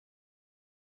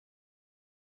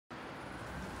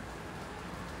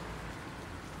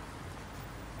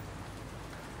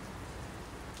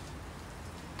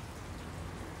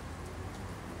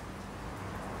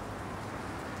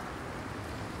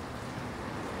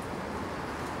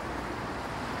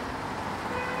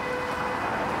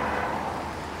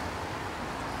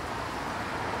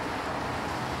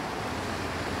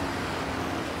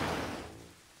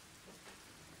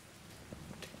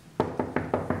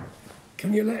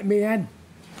Can you let me in?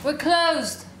 We're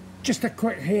closed. Just a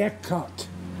quick haircut.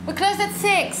 We're closed at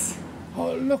 6.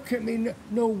 Oh, look at me.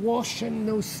 No washing,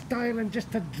 no styling,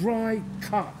 just a dry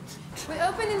cut. We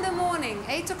open in the morning,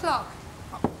 8 o'clock.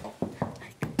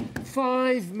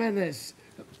 5 minutes,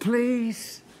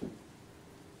 please.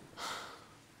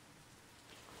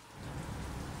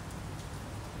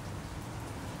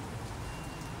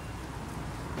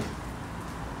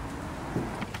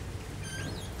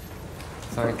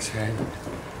 Thanks, Hen.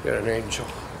 You're an angel.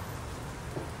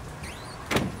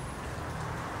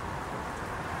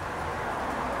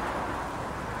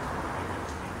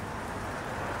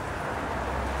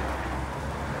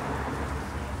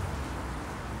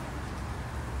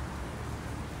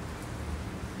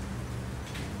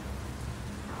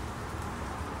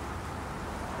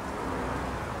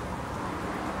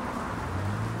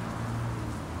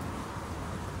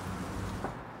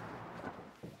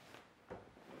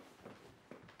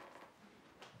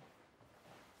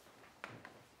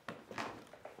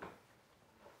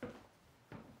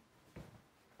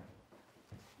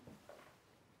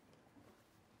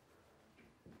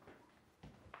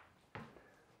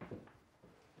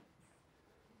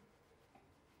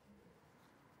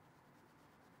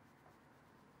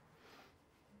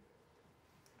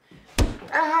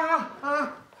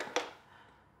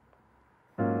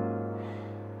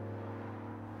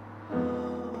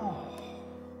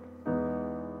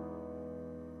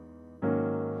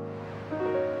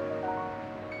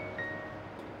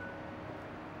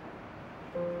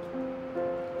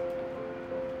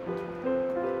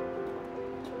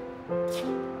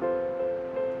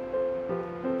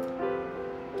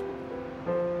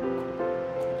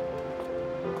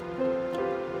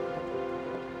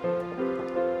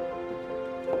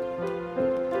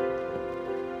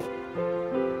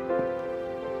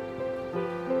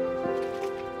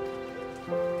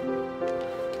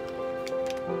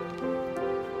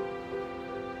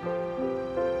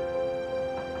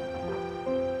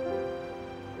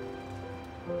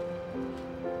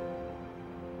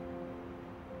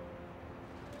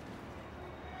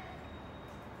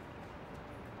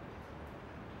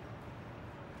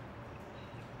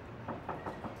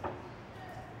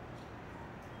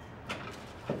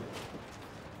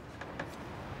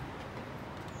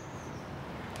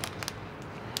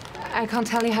 I can't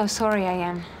tell you how sorry I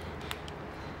am.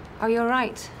 Are you all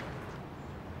right?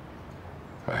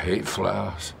 I hate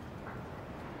flowers.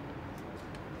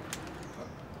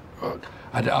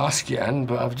 I'd ask you in,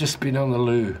 but I've just been on the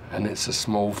loo, and it's a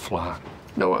small flat.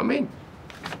 Know what I mean?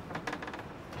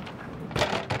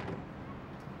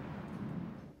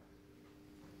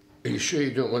 Are you sure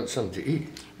you don't want something to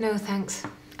eat? No, thanks.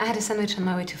 I had a sandwich on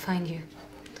my way to find you.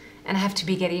 And I have to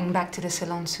be getting back to the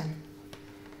salon soon.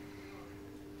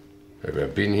 Have you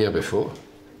been here before?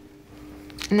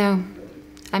 No,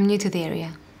 I'm new to the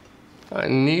area. I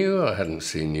knew I hadn't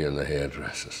seen you in the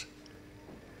hairdressers.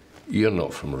 You're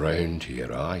not from round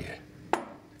here, are you?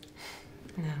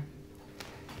 No.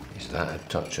 Is that a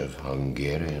touch of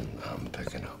Hungarian I'm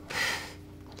picking up?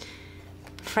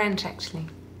 French, actually.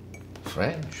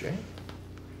 French, eh?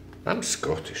 I'm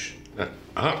Scottish.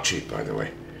 Archie, by the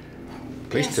way.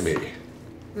 Pleased to meet you.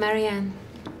 Marianne.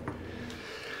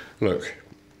 Look,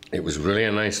 it was really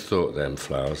a nice thought, them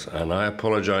flowers, and I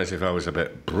apologise if I was a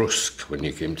bit brusque when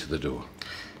you came to the door.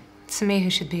 It's me who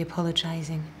should be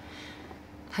apologising.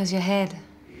 How's your head?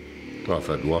 Well, I've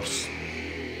had worse.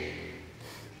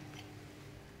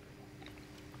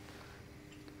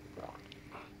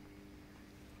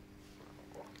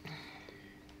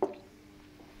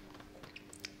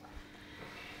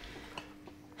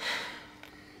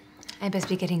 I best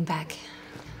be getting back.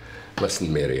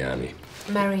 Listen, Marianne.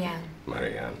 Marianne.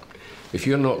 Marianne, if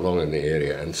you're not long in the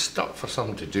area and stuck for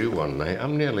something to do one night,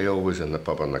 I'm nearly always in the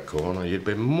pub on the corner. You'd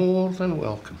be more than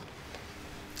welcome.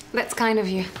 That's kind of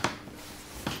you.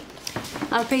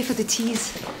 I'll pay for the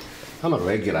teas. I'm a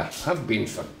regular. I've been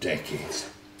for decades.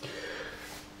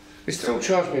 They still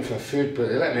charge me for food, but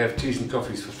they let me have teas and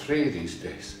coffees for free these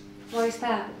days. Why is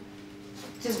that?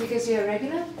 Just because you're a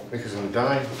regular? Because I'm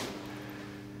dying.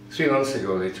 3 months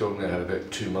ago, they told me I had about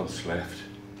 2 months left.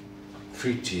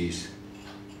 Free teas.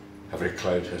 Every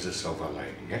cloud has a silver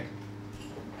lining, eh?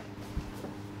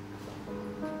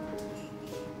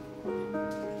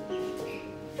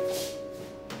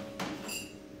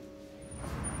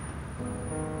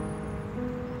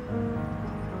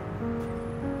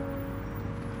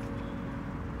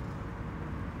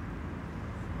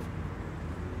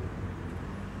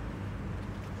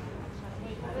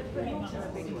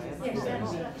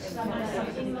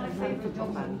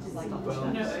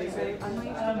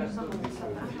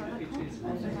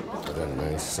 What a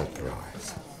nice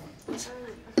surprise.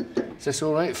 Is this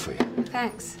all right for you?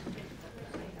 Thanks.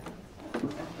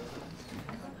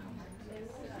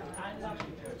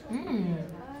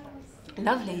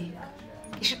 Lovely.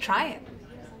 You should try it.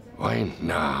 Wine?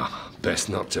 Nah, best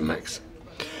not to mix.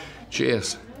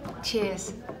 Cheers.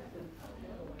 Cheers.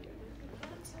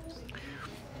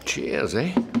 Cheers,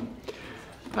 eh?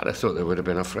 I'd have thought there would have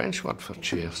been a French word for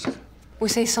cheers. We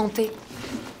say santé.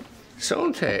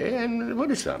 Santé? And what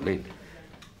does that mean?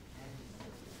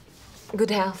 Good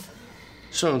health.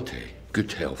 Santé,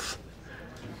 good health.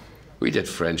 We did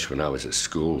French when I was at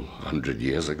school 100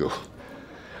 years ago.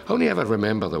 I only ever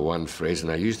remember the one phrase,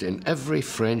 and I used it in every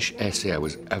French essay I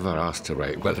was ever asked to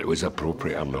write, whether it was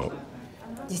appropriate or not.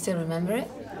 Do you still remember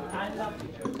it?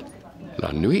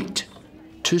 La nuit,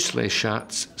 tous les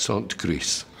chats sont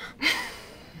gris.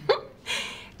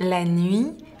 La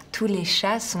nuit, tous les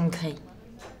chats sont gris.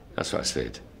 That's what I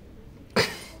said.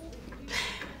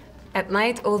 At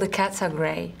night, all the cats are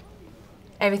grey.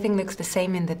 Everything looks the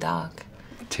same in the dark.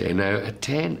 10 out of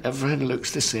 10, everything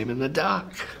looks the same in the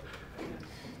dark.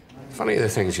 Funny the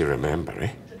things you remember,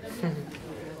 eh?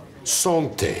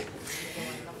 Santé.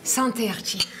 Santé,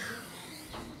 Archie.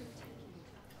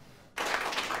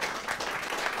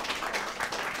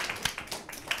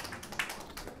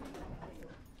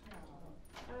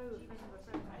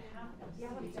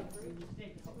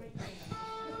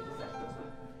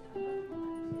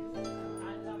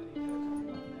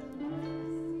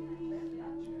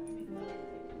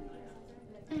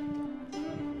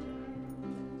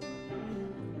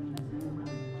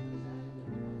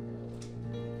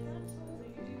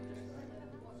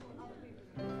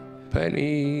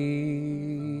 Pennies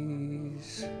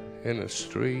in a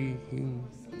stream,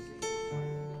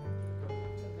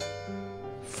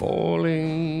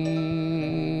 falling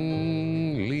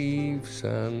leaves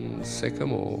and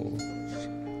sycamores,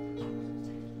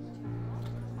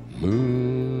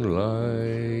 moonlight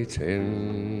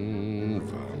in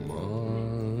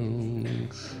Vermont.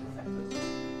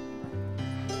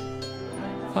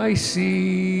 I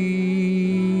see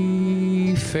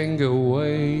finger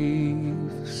waves,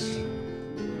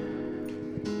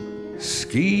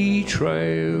 ski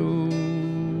trails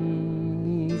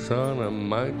on a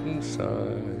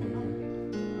mountainside,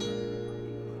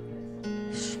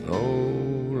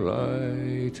 snowlight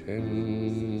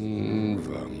in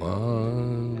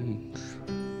Vermont,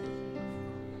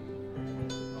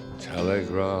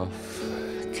 telegraph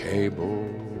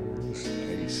cables,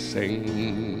 they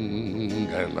sing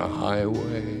down the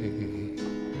highway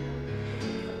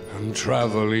and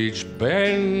travel each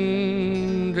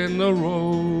bend in the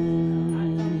road.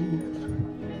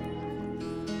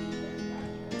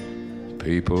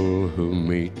 People who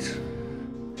meet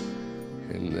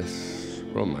in this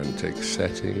romantic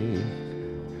setting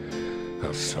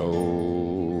are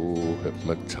so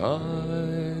hypnotized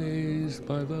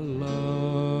by the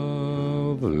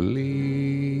lovely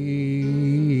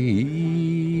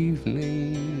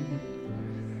evening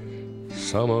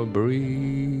summer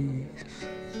breeze,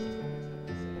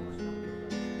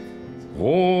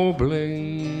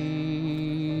 warbling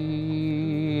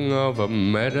of a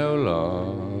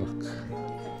meadowlark,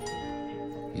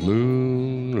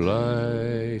 moonlight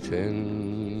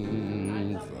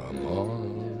in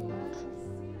Vermont.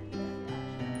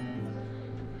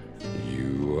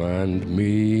 You and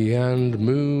me and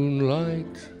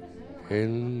moonlight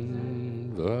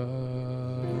in Vermont.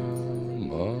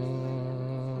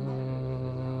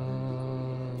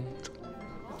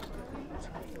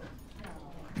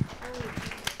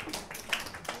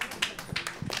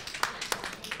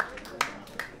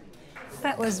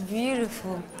 That was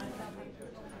beautiful.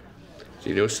 Do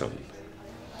you know something?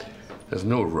 There's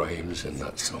no rhymes in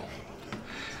that song.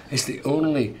 It's the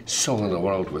only song in the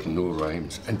world with no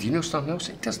rhymes. And do you know something else?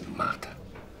 It doesn't matter.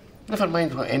 Never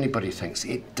mind what anybody thinks.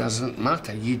 It doesn't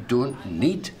matter. You don't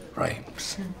need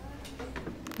rhymes.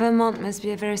 Vermont must be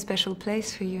a very special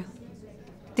place for you.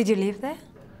 Did you live there?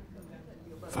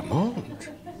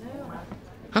 Vermont?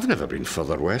 I've never been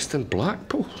further west than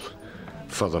Blackpool.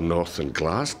 Further north than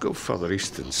Glasgow, further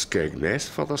east than Skegness,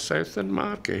 further south than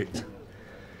Margate.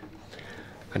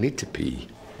 I need to pee.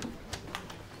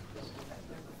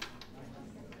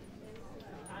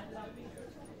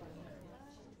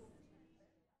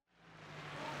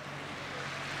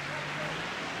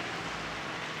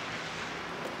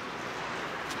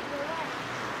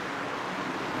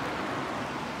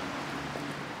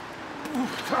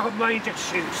 Oh, mind your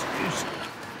shoes, please.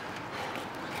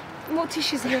 More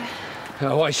tissues here.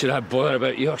 Oh, why should I bother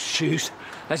about your shoes?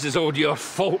 This is all your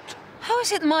fault. How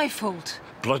is it my fault?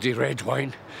 Bloody red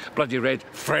wine. Bloody red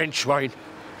French wine.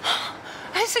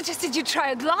 Has suggested you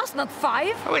try a glass, not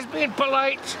 5. I was being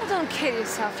polite. Oh, don't kill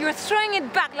yourself. You're throwing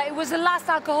it back like it was the last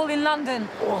alcohol in London.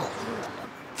 Oh.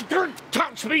 Don't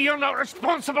touch me, you're not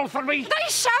responsible for me.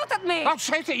 Don't shout at me! I'll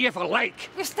shout at you if I like.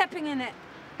 You're stepping in it.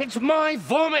 It's my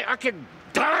vomit, I can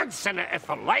dance in it if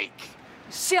I like.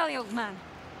 You silly old man.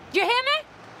 You hear me?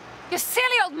 You silly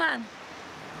old man.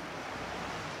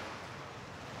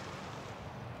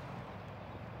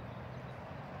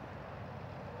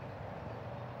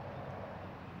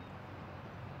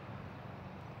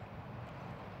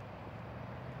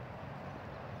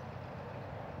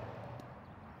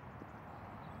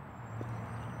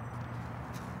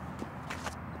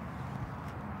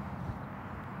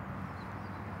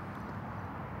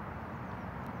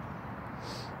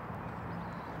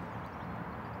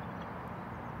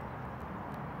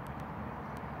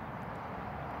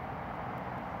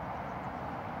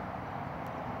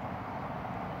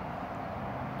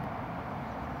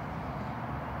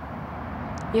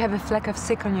 You have a fleck of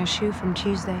sick on your shoe from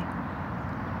Tuesday.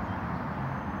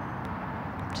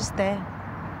 Just there.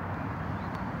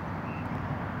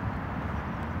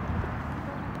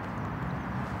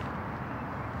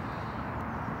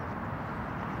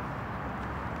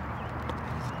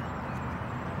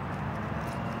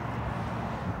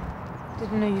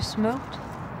 Didn't know you smoked.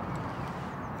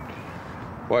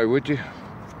 Why would you?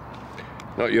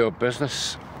 Not your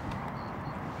business.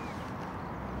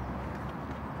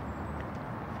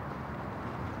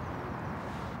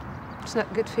 It's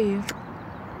not good for you.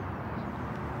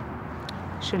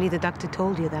 Surely the doctor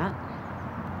told you that.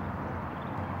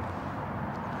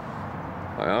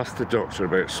 I asked the doctor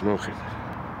about smoking.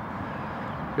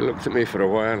 He looked at me for a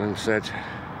while and said,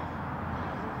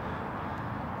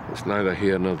 "It's neither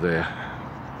here nor there."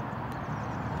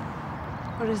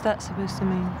 What is that supposed to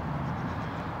mean?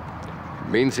 It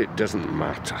means it doesn't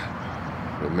matter.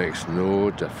 It makes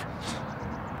no difference.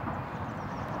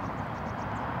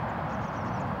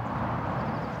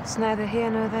 It's neither here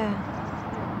nor there.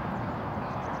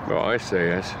 What I say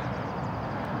is,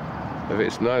 if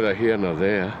it's neither here nor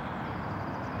there,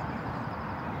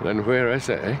 then where is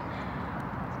it, eh?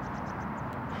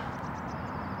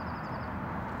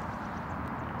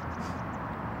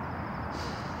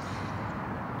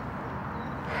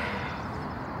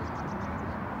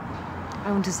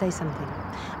 I want to say something.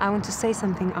 I want to say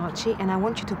something, Archie, and I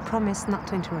want you to promise not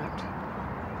to interrupt.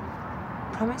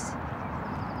 Promise?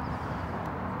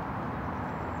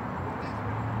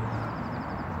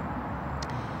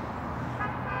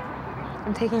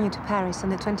 I'm taking you to Paris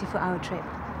on a 24-hour trip.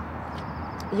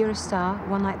 You're a star,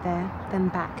 one night there, then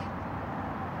back.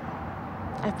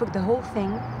 I've booked the whole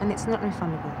thing, and it's not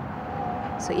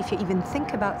refundable. So if you even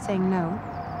think about saying no,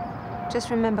 just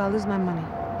remember I'll lose my money.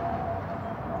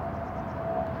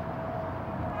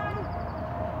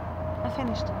 I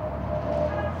finished.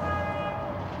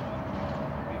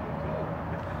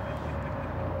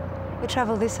 We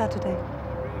travel this Saturday.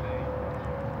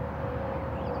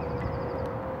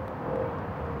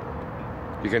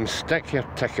 You can stick your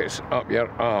tickets up your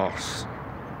arse.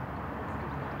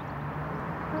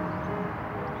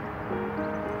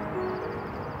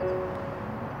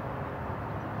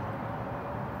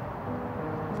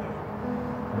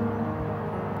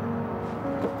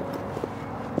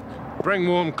 Bring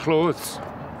warm clothes.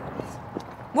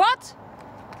 What?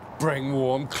 Bring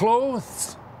warm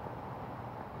clothes.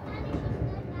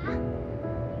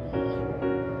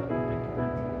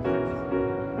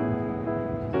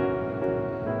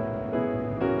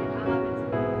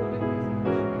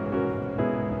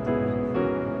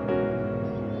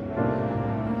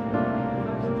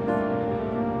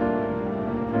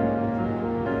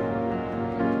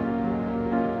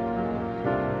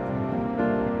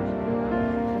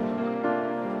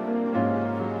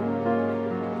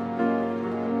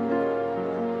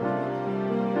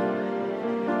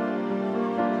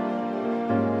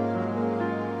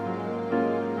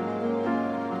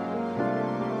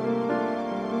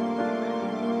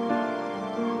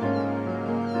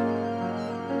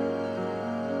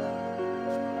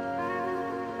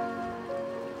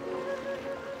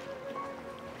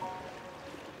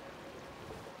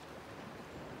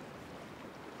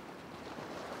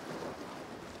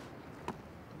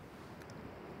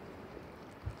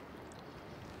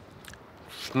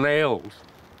 Snails,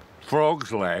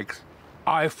 frogs' legs,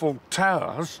 Eiffel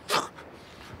Towers.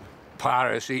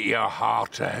 Paris, eat your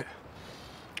heart out.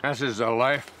 This is the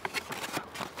life.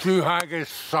 2 haggis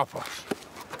suppers.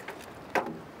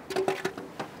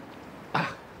 I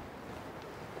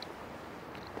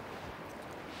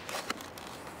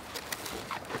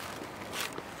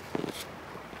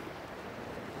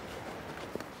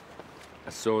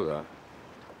saw that.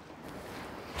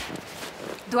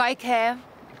 Do I care?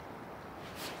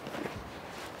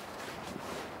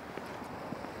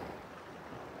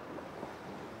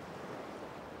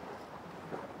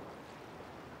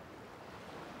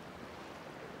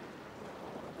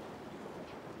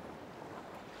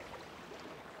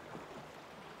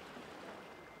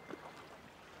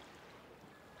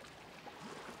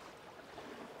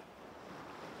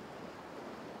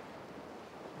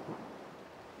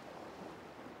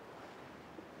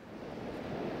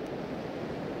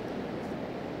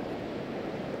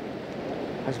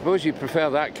 I suppose you prefer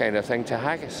that kind of thing to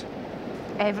haggis.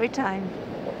 Every time.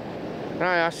 Can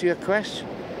I ask you a question?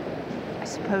 I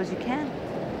suppose you can.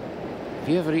 Have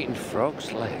you ever eaten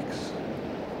frog's legs?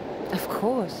 Of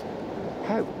course.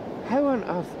 How on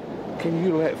earth can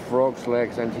you let frog's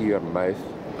legs into your mouth?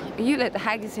 You let the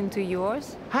haggis into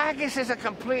yours? Haggis is a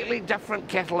completely different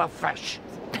kettle of fish.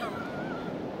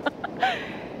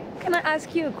 Can I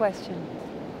ask you a question?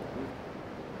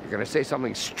 You're going to say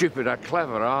something stupid or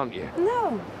clever, aren't you?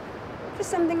 No.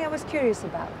 Just something I was curious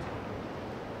about.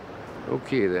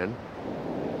 Okay, then.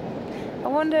 I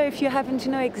wonder if you happen to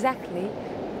know exactly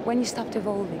when you stopped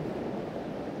evolving.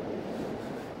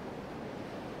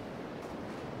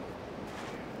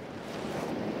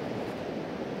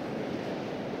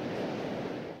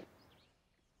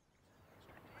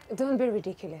 Don't be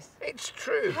ridiculous. It's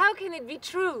true. How can it be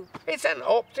true? It's an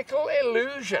optical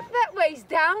illusion. That way's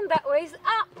down, that way's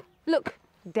up. Look,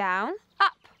 down,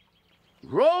 up.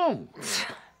 Wrong.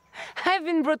 I've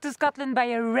been brought to Scotland by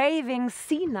a raving,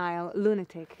 senile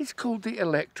lunatic. It's called the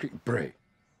electric brake.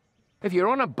 If you're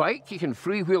on a bike, you can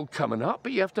freewheel coming up,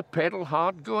 but you have to pedal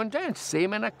hard going down.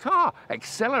 Same in a car.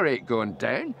 Accelerate going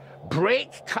down,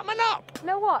 brake coming up. You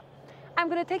know what? I'm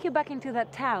gonna take you back into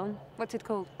that town. What's it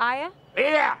called? Aya?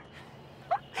 Yeah.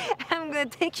 I'm gonna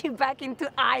take you back into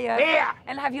Aya. Yeah.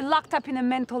 And have you locked up in a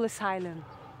mental asylum.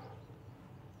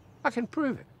 I can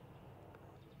prove it.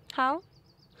 How?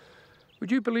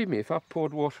 Would you believe me if I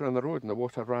poured water on the road and the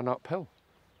water ran uphill?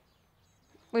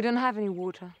 We don't have any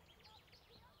water.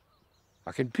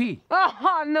 I can pee.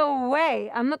 Oh, no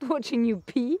way. I'm not watching you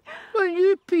pee. Well,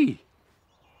 you pee.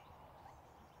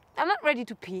 I'm not ready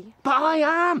to pee. But I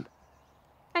am.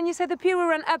 And you said the pee will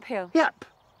run uphill. Yep.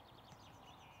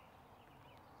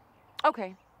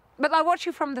 Okay, but I'll watch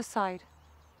you from the side.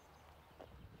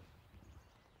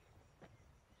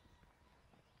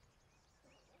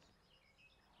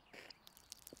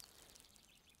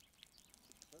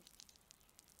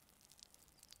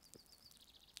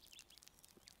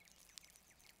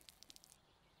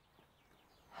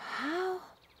 How?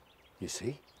 You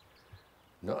see,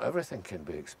 not everything can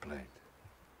be explained.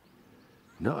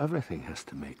 Not everything has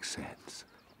to make sense.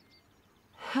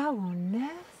 How on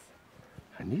earth?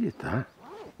 I needed that.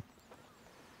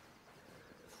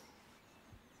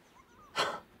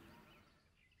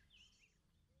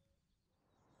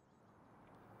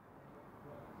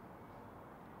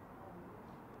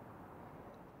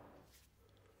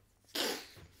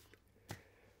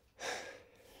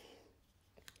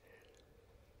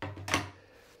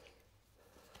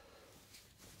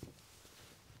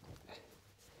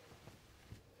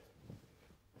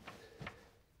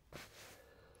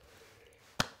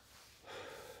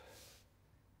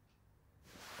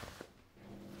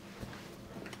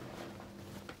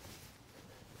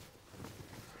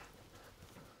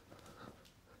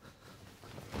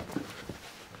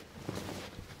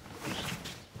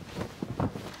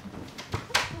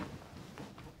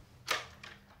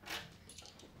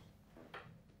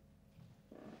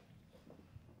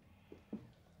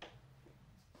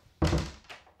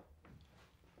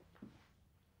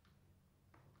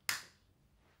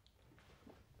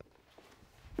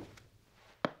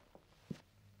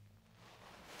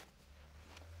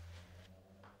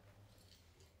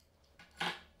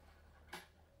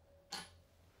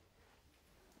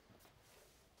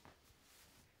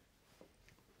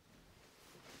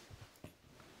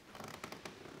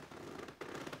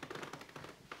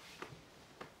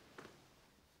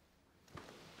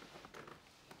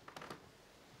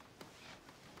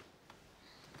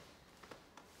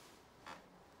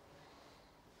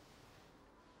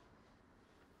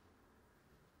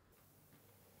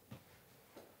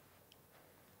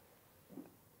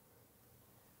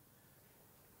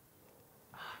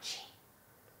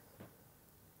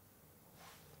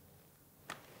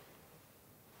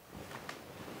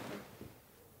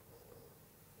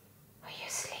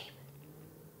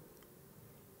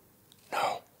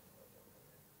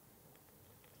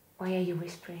 Why are you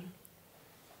whispering?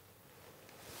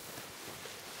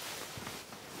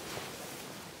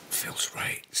 Feels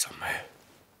right somehow.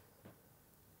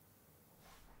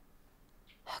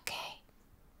 Okay.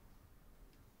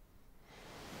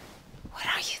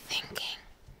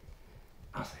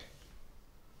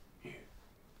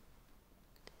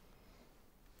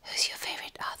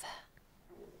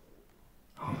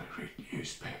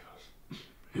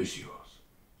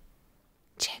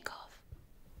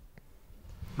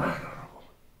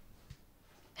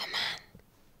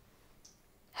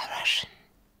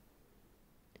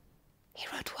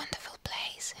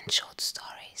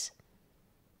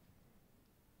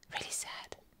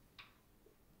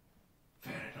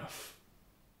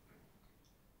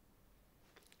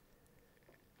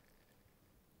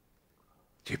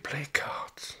 Do you play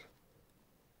cards?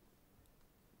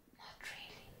 Not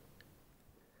really.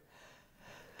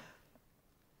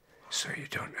 So you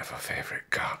don't have a favourite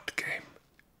card game?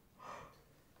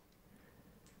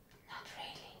 Not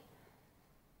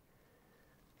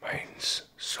really. Mine's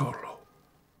solo.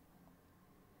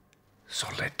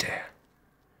 Solitaire.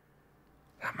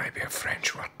 That might be a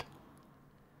French word.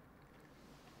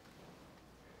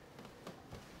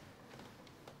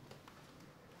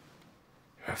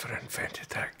 Whoever invented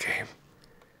that game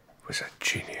was a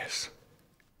genius.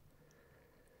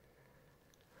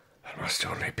 There must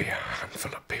only be a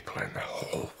handful of people in the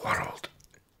whole world,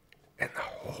 in the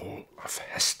whole of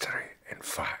history, in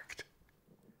fact,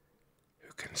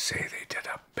 who can say they did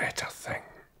a better thing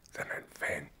than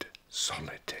invent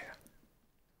solitaire.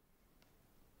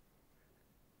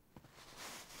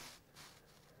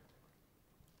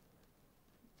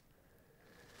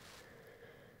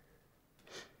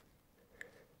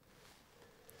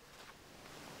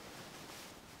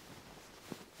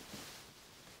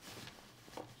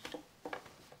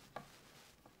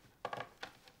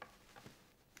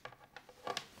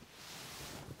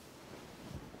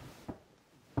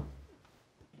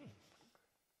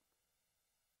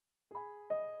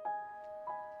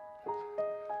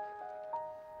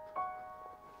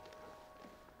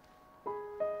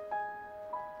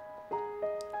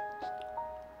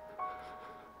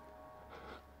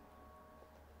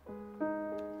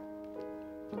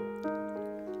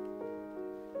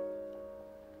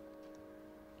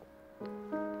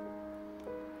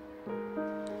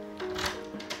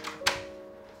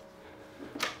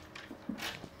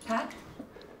 Pat?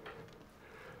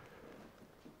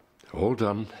 All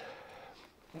done.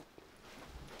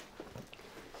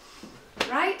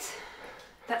 Right.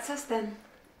 That's us then.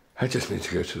 I just need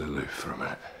to go to the loo for a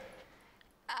minute.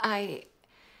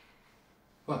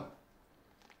 What?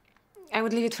 I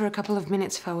would leave it for a couple of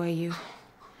minutes if I were you.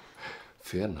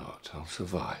 Fear not, I'll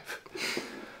survive.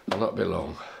 I'll not be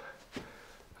long.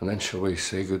 And then shall we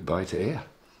say goodbye to air?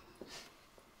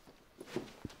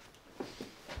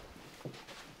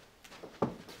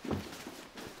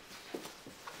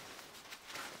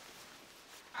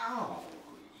 Oh,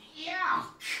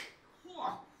 yuck!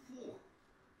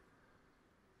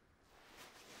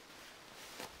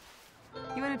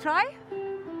 You want to try?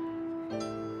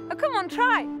 Oh, come on,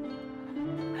 try.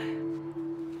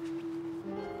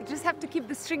 You just have to keep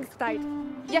the strings tight.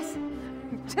 Yes,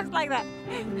 just like that.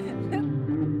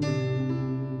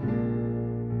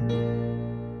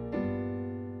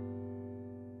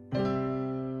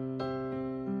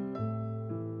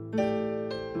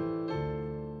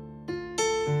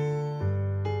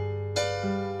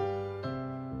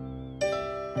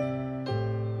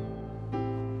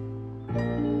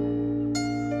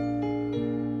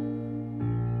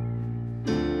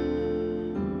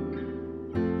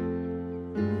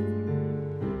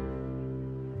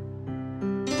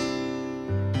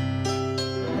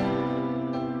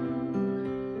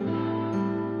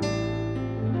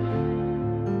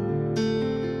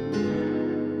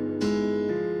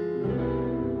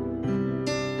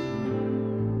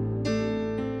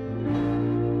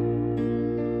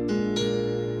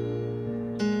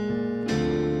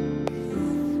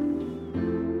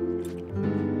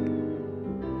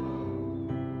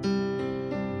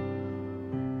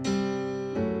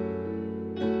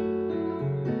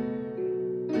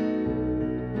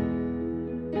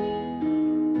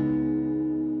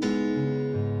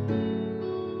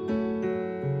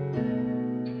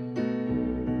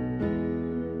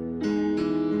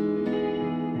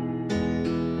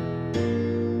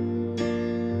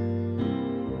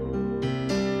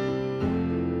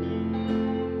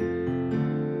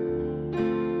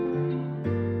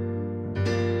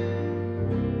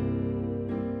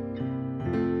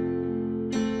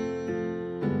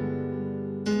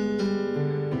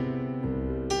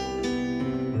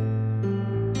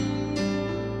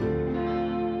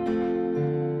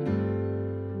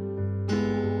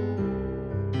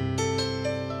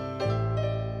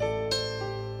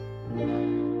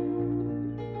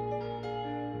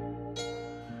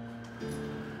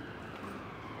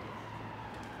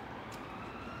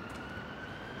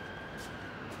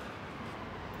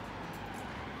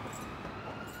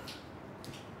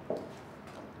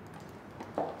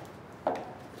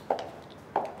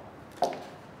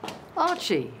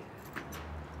 Archie,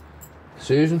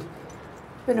 Susan?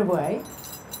 been away?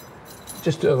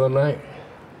 Just overnight.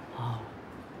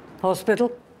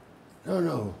 Hospital?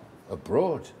 No,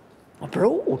 abroad.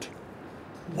 Abroad?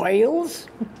 Wales?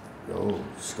 No,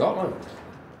 Scotland.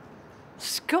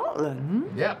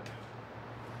 Scotland? Yep.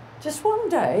 Just one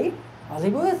day? Hardly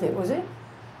worth it, was it?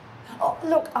 Oh,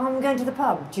 look, I'm going to the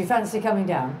pub. Do you fancy coming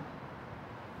down?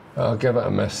 I'll give it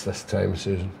a miss this time,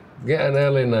 Susan. Get an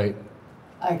early night.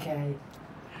 OK.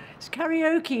 It's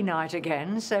karaoke night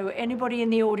again, so anybody in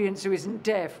the audience who isn't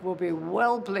deaf will be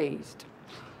well pleased.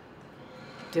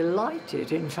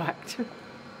 Delighted, in fact.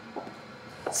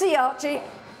 See you, Archie.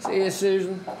 See you,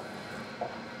 Susan.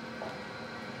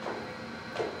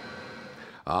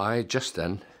 Aye, just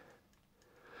in.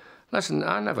 Listen,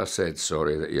 I never said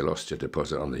sorry that you lost your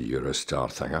deposit on the Eurostar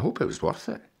thing. I hope it was worth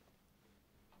it.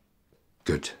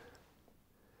 Good.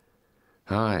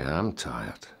 Aye, I'm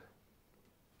tired.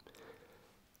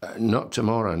 Not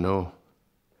tomorrow, no.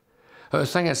 The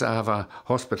thing is, I have a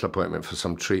hospital appointment for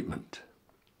some treatment.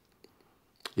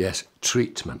 Yes,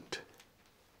 treatment.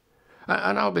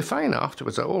 And I'll be fine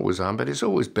afterwards, I always am, but it's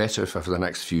always better if I have the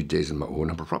next few days in my own.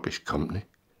 I'm rubbish company.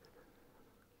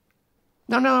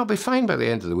 No, I'll be fine by the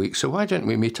end of the week, so why don't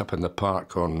we meet up in the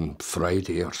park on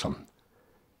Friday or something?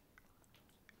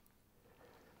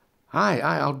 Aye,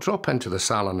 I'll drop into the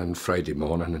salon on Friday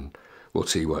morning and we'll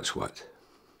see what's what.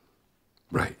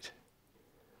 Right.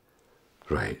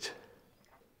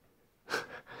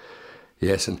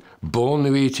 Yes, and bon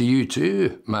nuit to you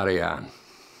too, Marianne.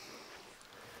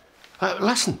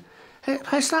 Listen,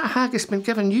 has that haggis been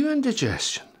giving you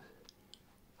indigestion?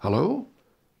 Hello?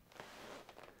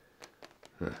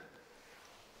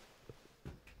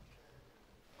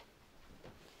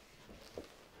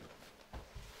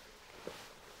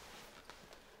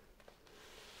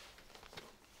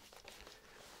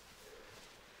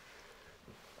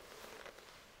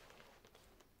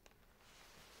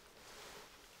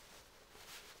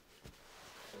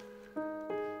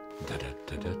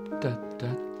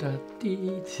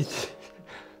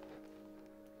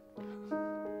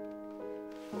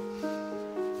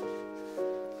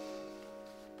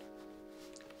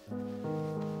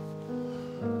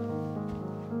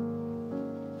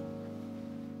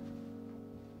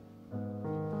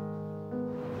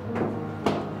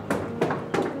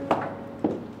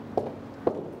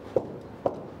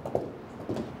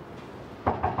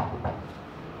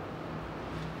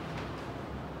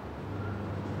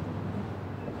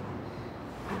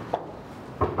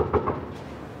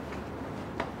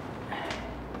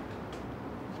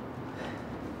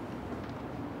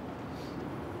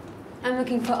 I'm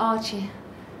looking for Archie.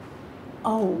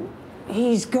 Oh,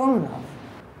 he's gone, love.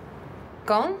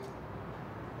 Gone?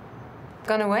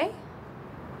 Gone away?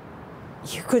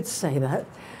 You could say that.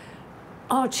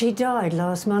 Archie died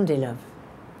last Monday, love.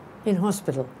 In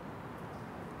hospital.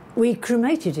 We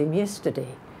cremated him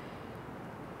yesterday.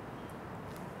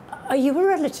 Are you a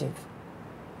relative?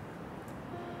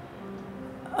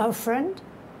 A friend?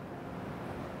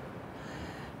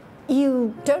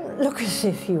 You don't look as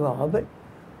if you are, but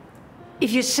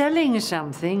if you're selling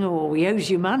something or he owes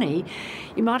you money,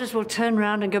 you might as well turn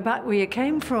around and go back where you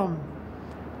came from.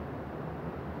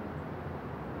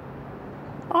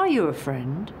 Are you a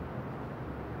friend?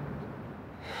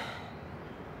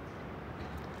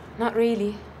 Not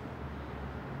really.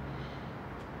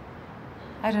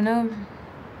 I don't know.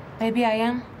 Maybe I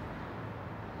am.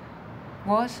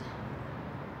 Was.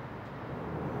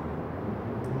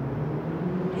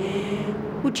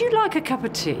 Would you like a cup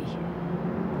of tea?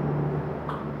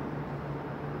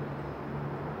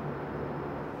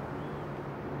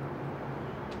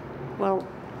 Well,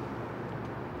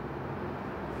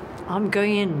 I'm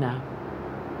going in now.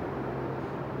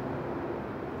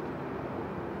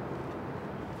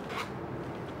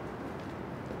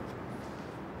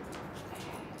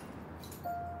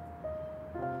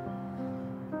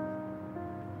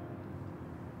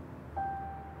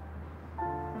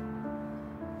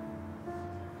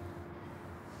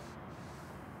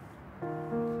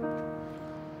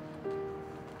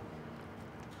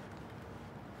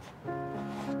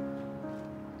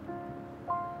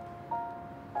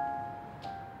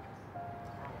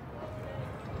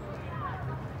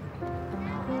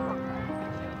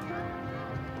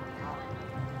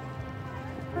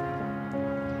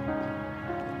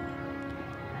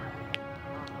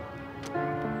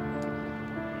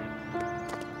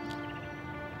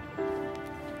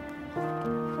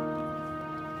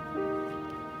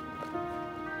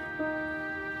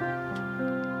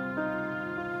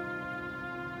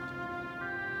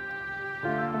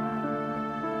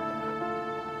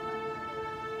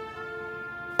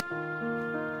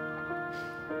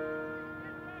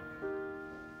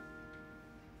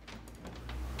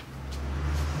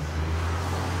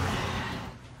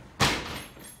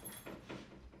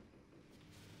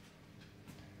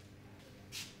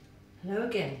 Hello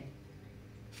again.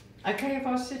 Okay if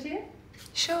I sit here?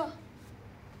 Sure.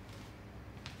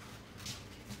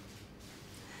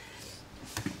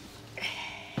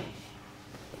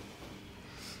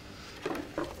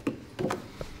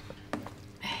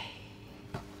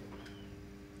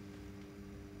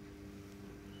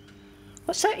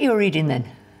 What's that you're reading then?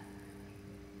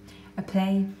 A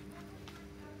play.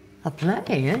 A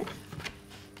play, eh?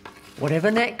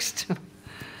 Whatever next.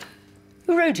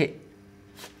 Who wrote it?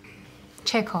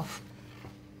 Chekhov.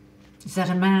 Is that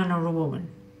a man or a woman?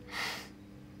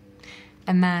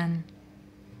 A man.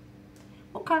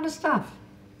 What kind of stuff?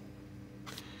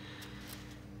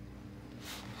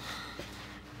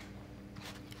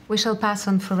 We shall pass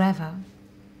on forever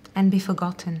and be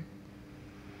forgotten.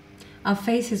 Our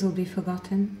faces will be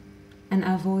forgotten, and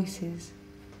our voices.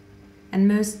 And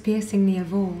most piercingly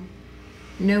of all,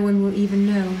 no one will even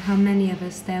know how many of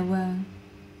us there were.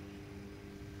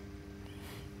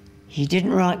 He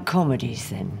didn't write comedies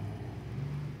then?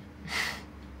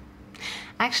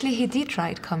 Actually, he did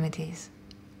write comedies.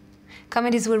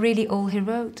 Comedies were really all he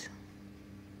wrote.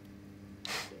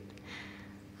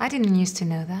 I didn't used to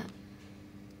know that.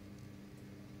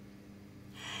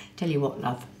 Tell you what,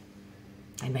 love.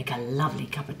 They make a lovely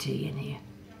cup of tea in here.